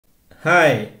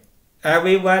Hi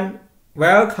everyone,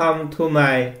 welcome to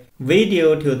my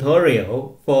video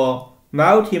tutorial for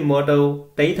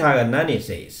multimodal data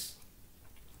analysis.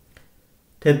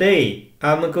 Today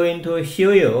I'm going to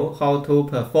show you how to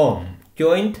perform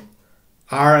joint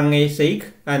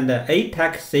RNA-seq and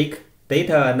ATAC-seq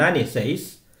data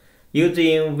analysis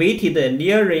using weighted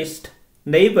nearest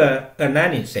neighbor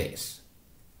analysis.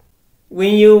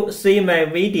 When you see my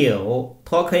video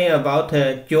talking about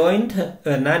joint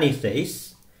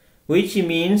analysis, which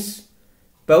means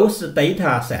both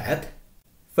data set,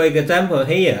 for example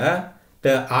here,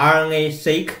 the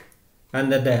RNA-seq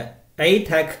and the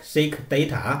ATAC-seq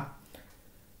data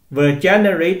were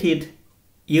generated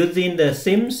using the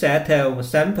same set of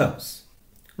samples.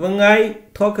 When I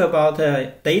talk about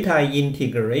data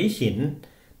integration,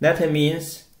 that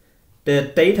means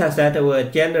the data set were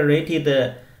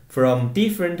generated from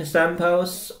different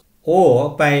samples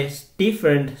or by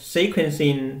different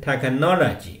sequencing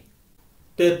technology.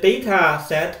 The data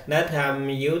set that I'm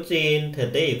using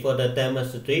today for the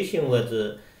demonstration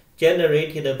was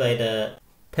generated by the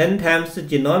 10 times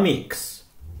genomics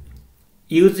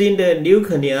using the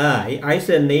nuclei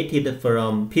isolated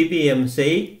from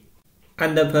PBMC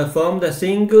and performed a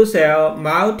single-cell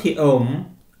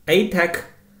multi-ohm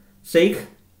ATAC-seq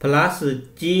plus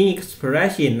gene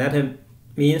expression, that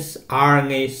means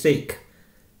RNA-seq,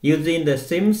 using the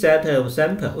same set of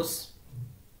samples.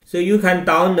 So you can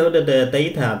download the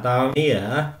data down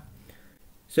here.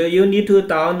 So you need to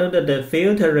download the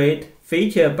filter rate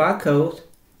feature barcode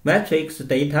matrix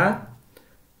data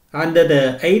and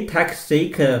the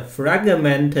ATAC-seq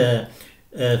fragment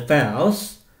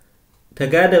files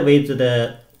together with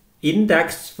the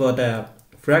index for the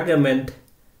fragment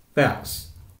files.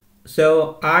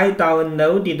 So I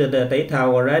downloaded the data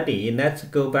already. Let's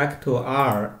go back to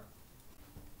R.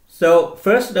 So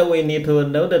first we need to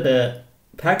load the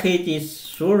packages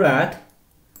Seurat,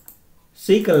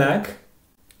 SEGLAC,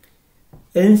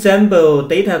 ensemble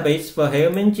database for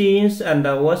human genes, and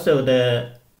also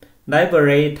the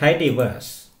library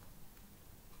tidyverse.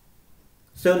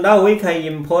 So now we can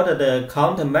import the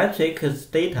count matrix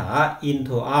data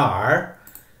into R.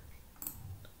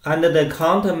 And the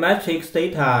count matrix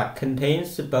data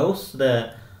contains both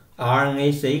the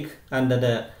RNA-seq and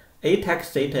the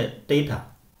ATAC-seq data.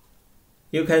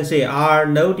 You can see R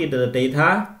loaded the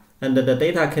data, and the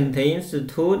data contains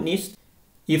two lists.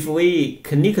 If we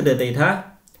click the data,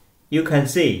 you can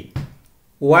see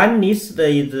one list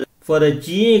is for the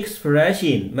gene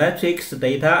expression matrix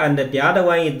data, and the other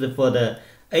one is for the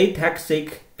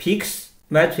ATAC-seq peaks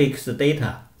matrix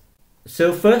data.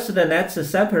 So first let's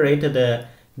separate the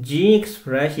gene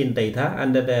expression data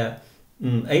and the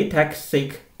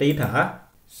ATAC-seq data,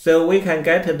 so we can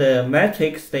get the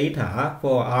matrix data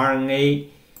for RNA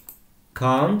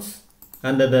counts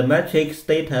and the matrix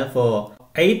data for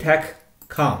ATAC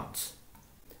counts.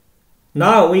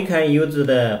 Now we can use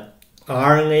the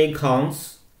RNA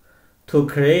counts to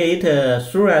create a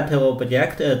Seurat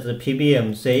object as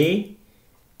PBMC.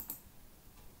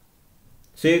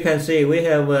 So you can see we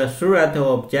have a Seurat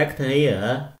object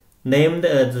here named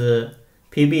as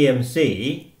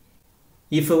PBMC.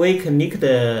 If we click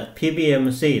the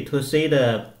PBMC to see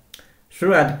the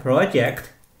Seurat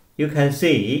project, you can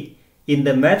see in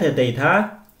the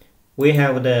metadata we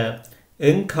have the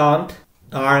N-count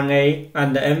RNA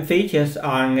and the N-features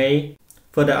RNA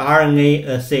for the RNA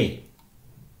assay.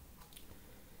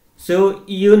 So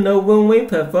you know when we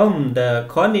perform the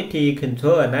quality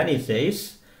control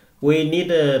analysis, we need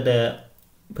the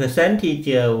percentage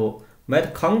of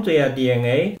mitochondrial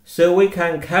DNA, so we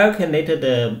can calculate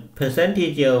the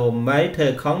percentage of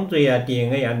mitochondrial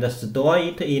DNA and store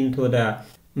it into the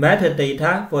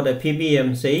metadata for the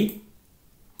PBMC.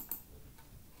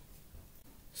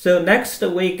 So next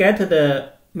we get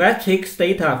the matrix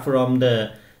data from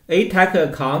the ATAC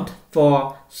account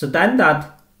for standard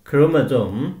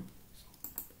chromosome.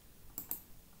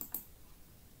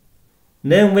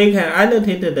 Then we can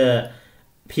annotate the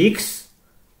peaks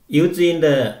using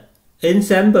the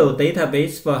ensemble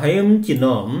database for human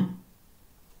genome.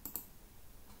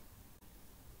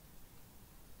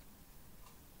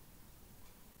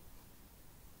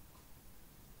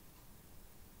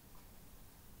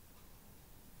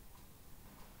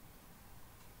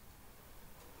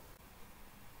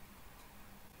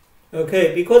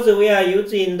 Okay, because we are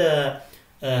using the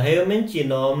human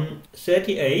genome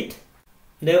 38,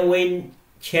 then we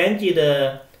change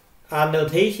the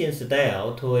annotation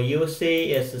style to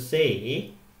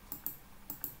UCSC.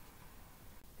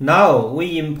 Now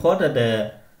we import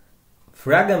the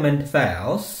fragment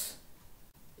files.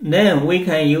 Then we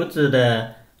can use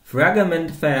the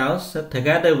fragment files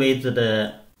together with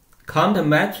the count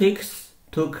matrix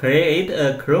to create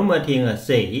a chromatin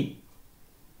assay.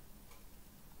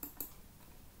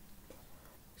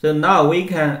 So now we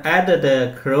can add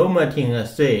the chromatin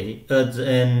assay as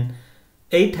an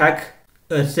ATAC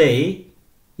assay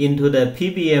into the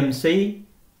PBMC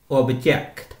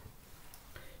object.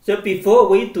 So before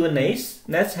we do this,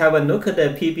 let's have a look at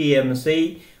the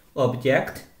PBMC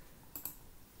object.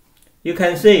 You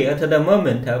can see at the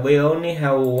moment we only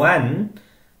have one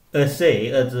assay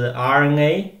as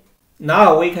RNA.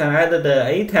 Now we can add the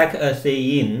ATAC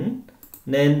assay in.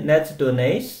 Then let's do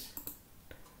this.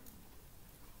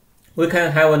 We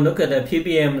can have a look at the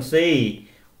PBMC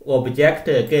object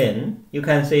again. You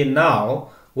can see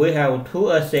now we have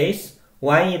two assays.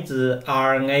 One is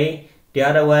RNA, the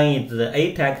other one is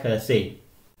ATAC assay.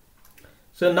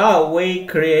 So now we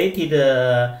created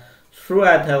a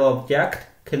Seurat object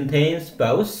contains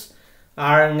both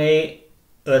RNA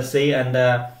assay and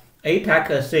ATAC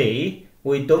assay.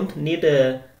 We don't need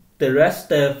the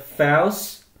rest of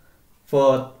files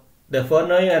for the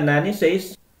following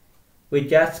analysis. We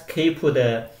just keep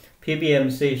the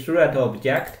PBMC Seurat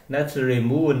object. Let's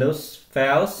remove those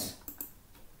files.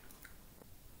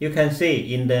 You can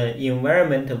see in the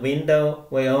environment window,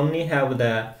 we only have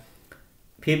the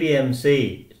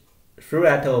PBMC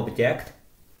Seurat object.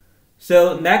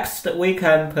 So next we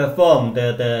can perform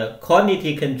the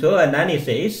quantity control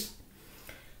analysis.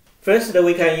 First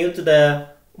we can use the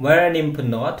WNN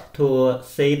plot to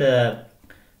see the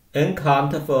N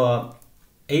count for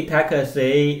ATAC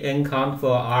assay, N count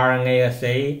for RNA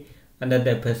assay, and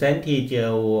the percentage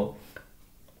of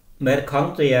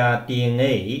mitochondria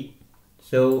DNA.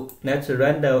 So let's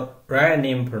run the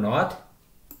WNN plot.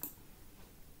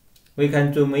 We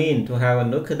can zoom in to have a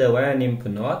look at the WNN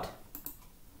plot.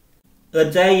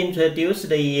 As I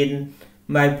introduced in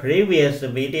my previous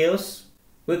videos,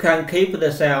 we can keep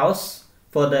the cells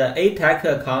for the ATAC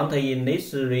account in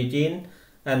this region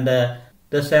and the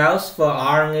cells for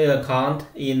RNA account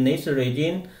in this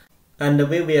region, and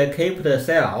we will keep the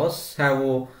cells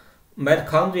have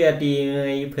mitochondria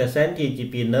DNA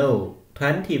percentage below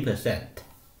 20%.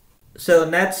 So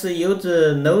let's use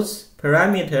those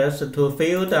parameters to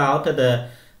filter out the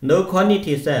low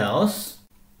quantity cells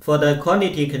for the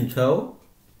quality control.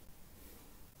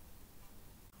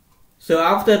 So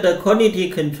after the quality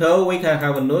control, we can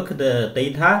have a look at the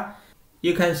data.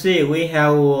 You can see we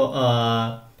have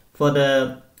for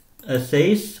the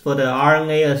assays, for the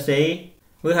RNA assay,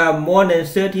 we have more than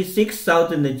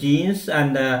 36,000 genes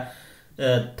and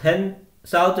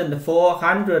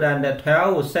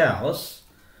 10,412 cells.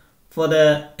 For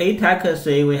the ATAC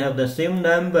assay, we have the same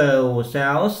number of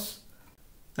cells,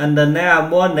 and there are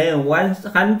more than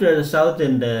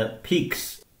 100,000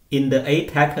 peaks in the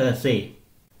ATAC assay.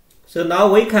 So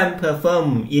now we can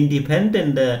perform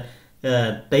independent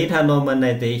data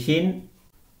normalization,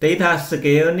 data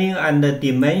scaling, and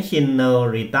dimensional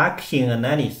reduction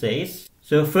analysis.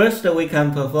 So first we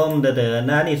can perform the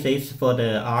analysis for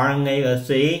the RNA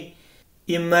assay.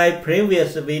 In my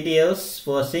previous videos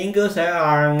for single-cell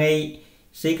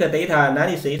RNA-seq data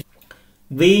analysis,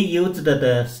 we used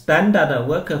the standard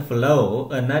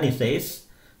workflow analysis.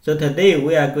 So today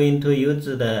we are going to use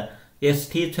the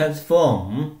ST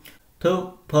transform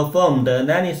to perform the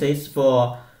analysis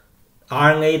for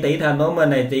RNA data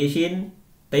normalization,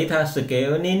 data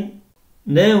scaling.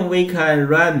 Then we can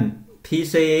run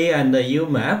PCA and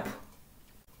UMAP.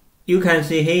 You can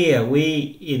see here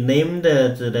we named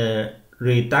the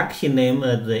reduction name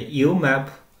as the UMAP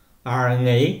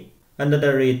RNA and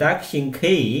the reduction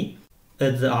key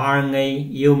as the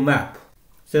RNA UMAP.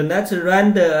 So let's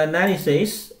run the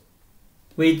analysis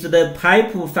with the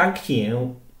pipe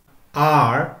function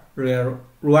R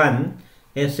run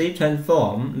SC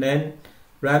transform, then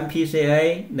run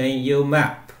PCA, then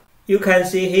UMAP. You can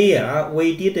see here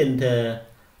we didn't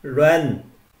run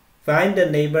find the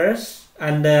neighbors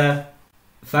and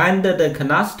find the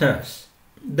clusters.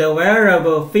 The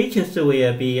variable features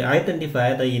will be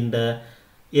identified in the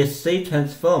SC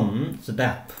transform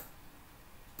step.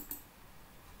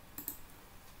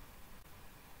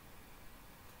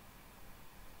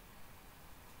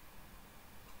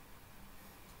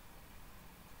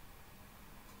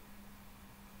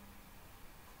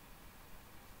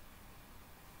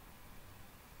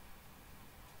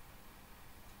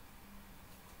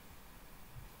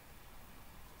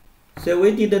 So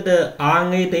we did the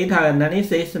RNA data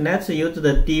analysis. Let's use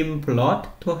the dim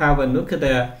plot to have a look at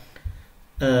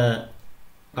the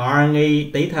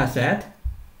RNA data set.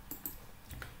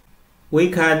 We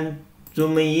can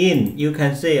zoom in. You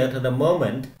can see at the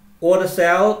moment all the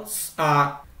cells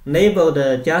are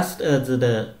labeled just as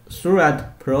the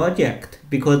Seurat project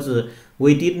because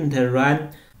we didn't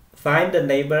run find the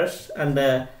neighbors and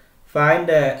find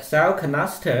the cell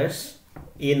canisters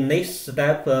in this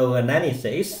step of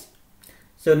analysis.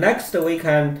 So next we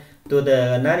can do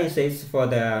the analysis for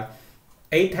the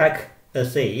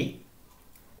ATAC-seq.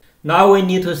 Now we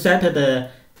need to set the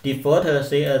default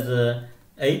assay as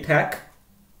ATAC.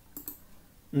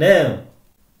 Then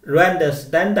run the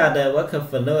standard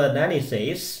workflow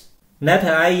analysis that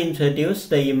I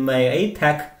introduced in my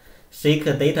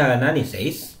ATAC-seq data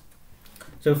analysis.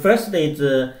 So first is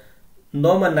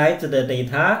normalize the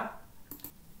data,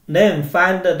 then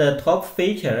find the top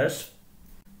features.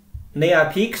 They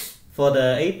are peaks for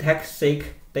the ATAC-seq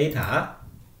data.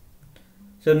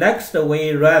 So next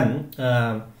we run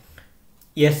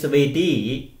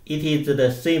SVD. It is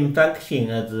the same function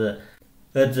as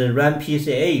run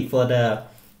PCA for the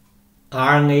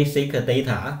RNA-seq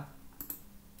data.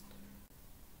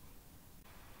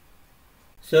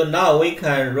 So now we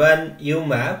can run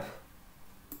UMAP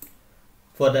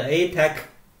for the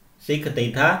ATAC-seq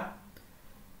data.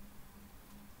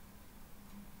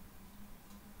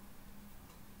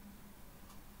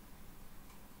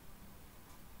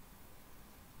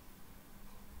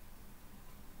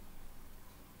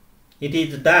 It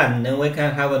is done, and we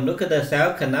can have a look at the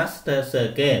cell canisters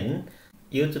again.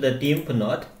 Use the dim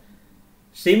plot.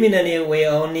 Similarly, we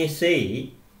only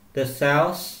see the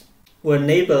cells were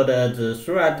labeled as the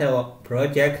Seurat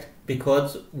project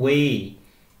because we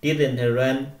didn't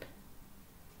run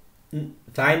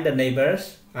find the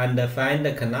neighbors and find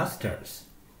the canisters.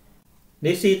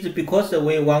 This is because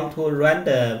we want to run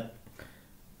the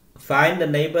find the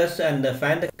neighbors and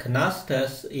find the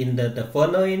canisters in the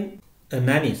following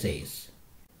analysis.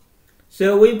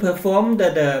 So we performed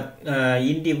the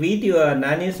individual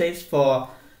analysis for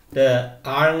the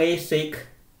RNA-seq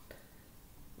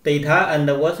data and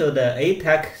also the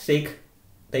ATAC-seq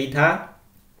data.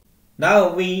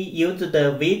 Now we use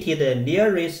the weighted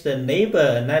nearest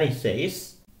neighbor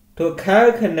analysis to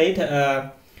calculate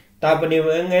a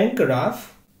WNN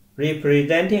graph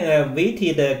representing a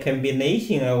weighted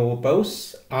combination of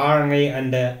both RNA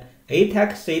and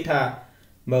ATAC-seq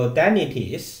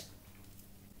modalities.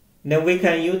 Then we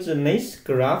can use this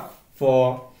graph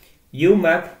for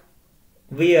UMAP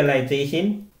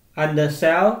visualization and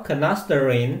cell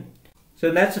canistering. So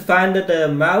let's find the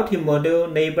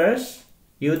multimodal neighbors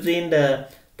using the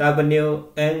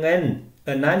WNN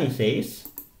analysis.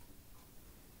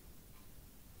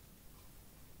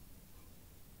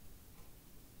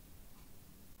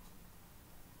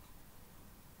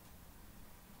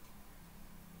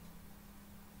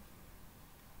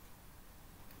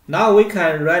 Now we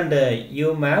can run the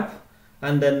UMAP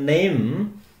and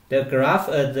name the graph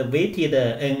as the weighted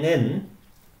NN.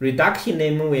 Reduction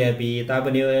name will be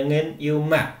WNN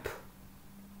UMAP.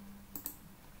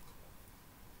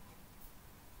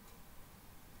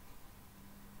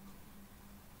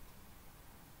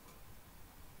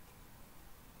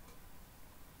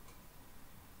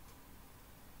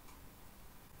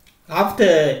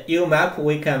 After UMAP,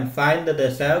 we can find the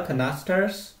cell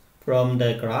canisters from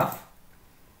the graph.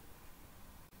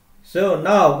 So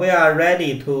now we are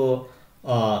ready to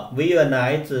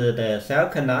visualize the cell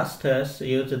canisters.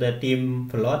 Use the dim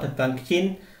plot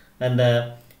function,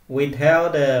 and we tell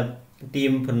the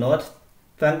dim plot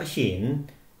function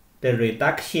the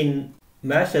reduction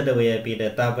method will be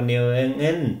the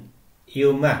WNN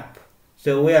UMAP.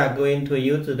 So we are going to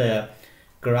use the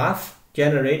graph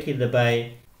generated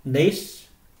by this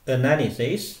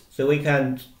analysis. So we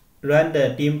can run the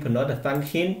dim plot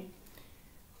function,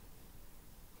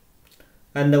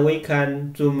 and we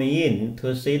can zoom in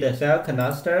to see the cell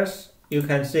canisters. You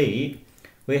can see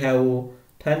we have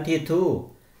 22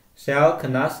 cell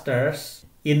canisters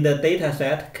in the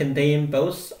dataset contain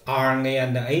both RNA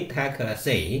and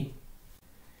ATAC-seq.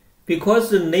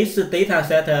 Because this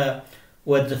dataset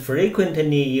was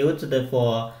frequently used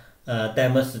for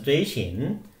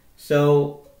demonstration,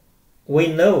 so we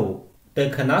know the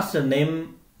canister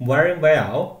name very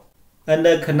well, and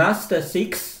the canister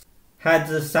 6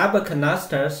 has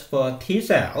sub-canisters for T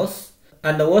cells,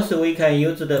 and also we can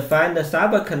use the find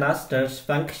sub-canisters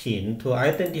function to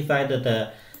identify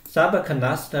the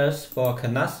sub-canisters for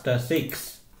canister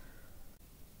 6.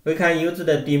 We can use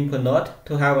the dim plot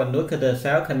to have a look at the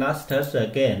cell canisters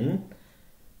again.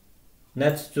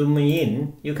 Let's zoom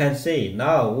in. You can see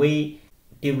now we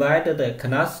divide the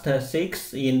canister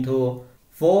 6 into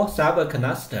 4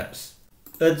 sub-canisters.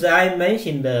 As I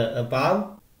mentioned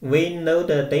above, we know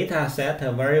the data set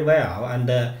very well,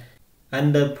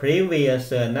 and the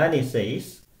previous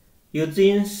analysis,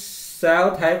 using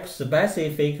cell type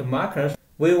specific markers,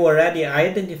 we already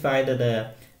identified the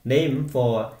name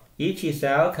for each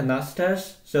cell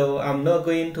canisters, so I'm not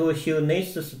going to show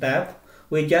this step.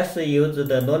 We just use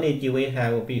the knowledge we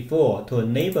have before to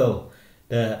enable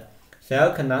the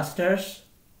cell canisters.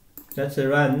 Let's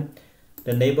run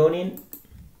the labeling.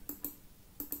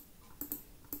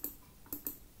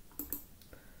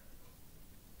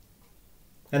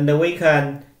 And we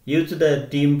can use the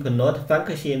dimp node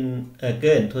function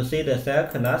again to see the cell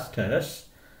canisters.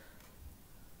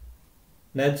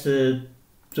 Let's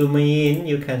zoom in.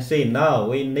 You can see now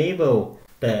we enable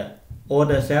all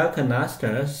the cell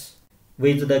canisters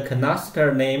with the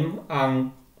canister name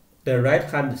on the right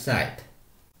hand side.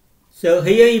 So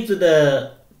here is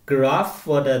the graph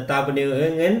for the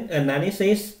WNN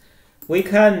analysis. We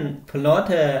can plot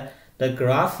the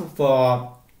graph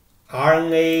for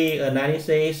RNA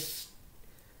analysis,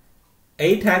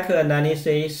 ATAC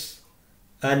analysis,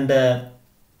 and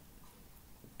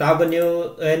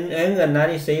WNN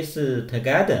analysis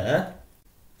together,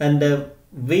 and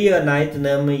visualize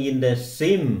them in the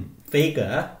same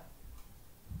figure.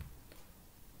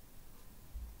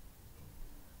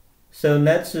 So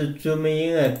let's zoom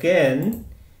in again.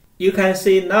 You can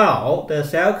see now the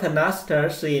cell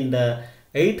canisters in the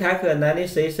ATAC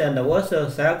analysis and also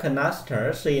cell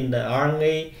canisters in the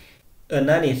RNA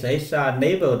analysis are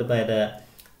labeled by the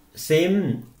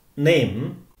same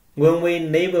name when we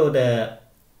label the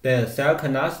cell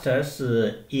canisters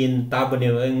in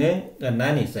WNN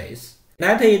analysis.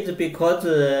 That is because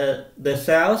the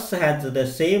cells have the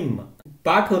same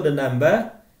barcode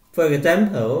number. For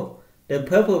example, the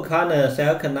purple color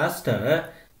cell canister,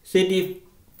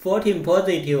 CD14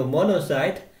 positive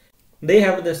monocyte, they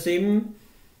have the same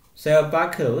cell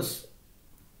barcodes.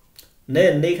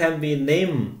 Then they can be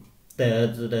named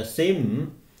the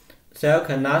same cell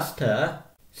canister,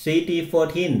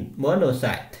 CD14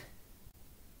 monocyte.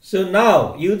 So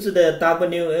now, use the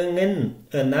WNN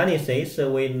analysis,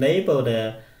 we label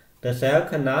the cell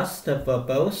canister for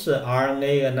both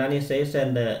RNA analysis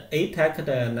and ATAC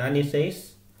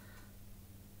analysis.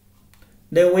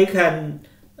 Then we can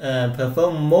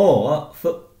perform more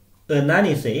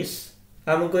analysis.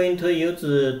 I'm going to use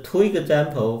 2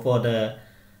 examples for the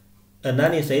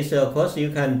analysis. Of course,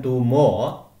 you can do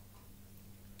more.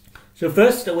 So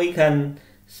first, we can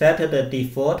set the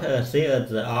default assay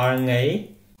as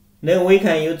RNA. Then we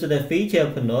can use the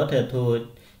feature plot to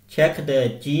check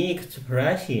the gene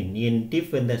expression in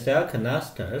different cell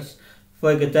canisters.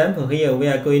 For example, here we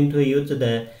are going to use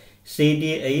the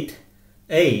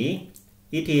CD8A.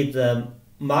 It is a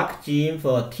mark gene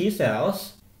for T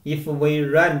cells. If we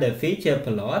run the feature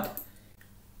plot,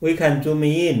 we can zoom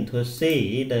in to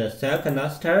see the cell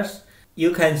canisters.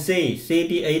 You can see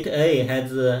CD8A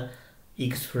has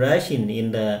expression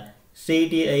in the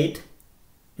CD8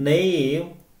 naive,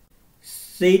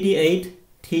 CD8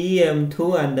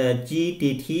 TM2 and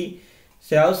GDT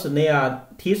cells. They are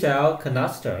T cell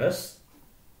canisters.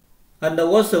 And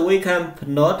also we can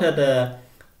plot the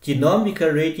genomic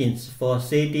regions for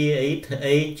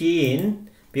CD8A gene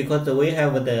because we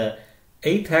have the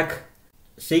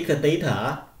ATAC-seq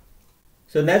data.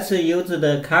 So let's use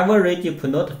the coverage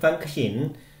plot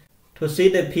function to see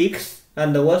the peaks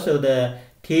and also the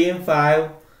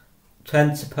TM5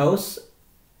 transpose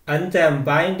enzyme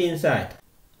binding site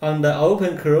on the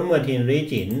open chromatin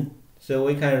region. So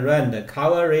we can run the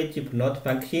coverage plot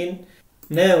function.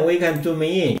 Then we can zoom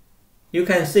in. You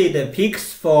can see the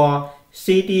peaks for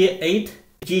CD8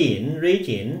 gene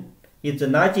region is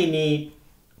largely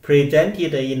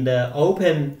presented in the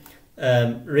open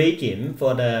region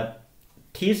for the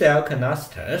T cell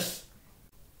canisters.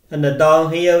 And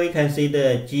down here we can see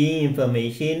the gene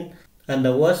information and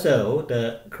also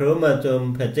the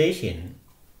chromosome position.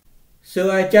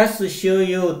 So I just show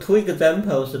you 2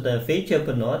 examples of the feature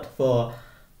plot for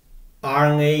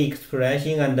RNA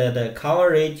expression and the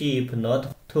coverage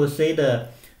plot to see the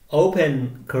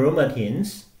open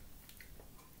chromatins.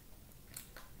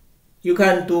 You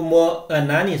can do more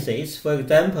analysis. For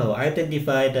example,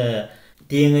 identify the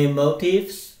DNA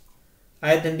motifs,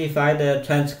 identify the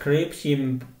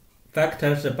transcription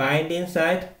factors binding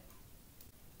site.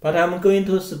 But I'm going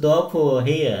to stop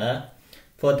here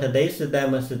for today's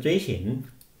demonstration.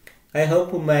 I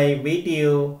hope my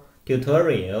video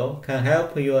tutorial can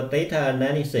help your data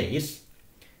analysis.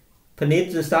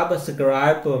 Please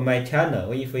subscribe to my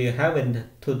channel if you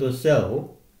haven't to do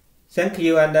so. Thank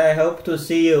you, and I hope to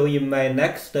see you in my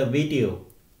next video.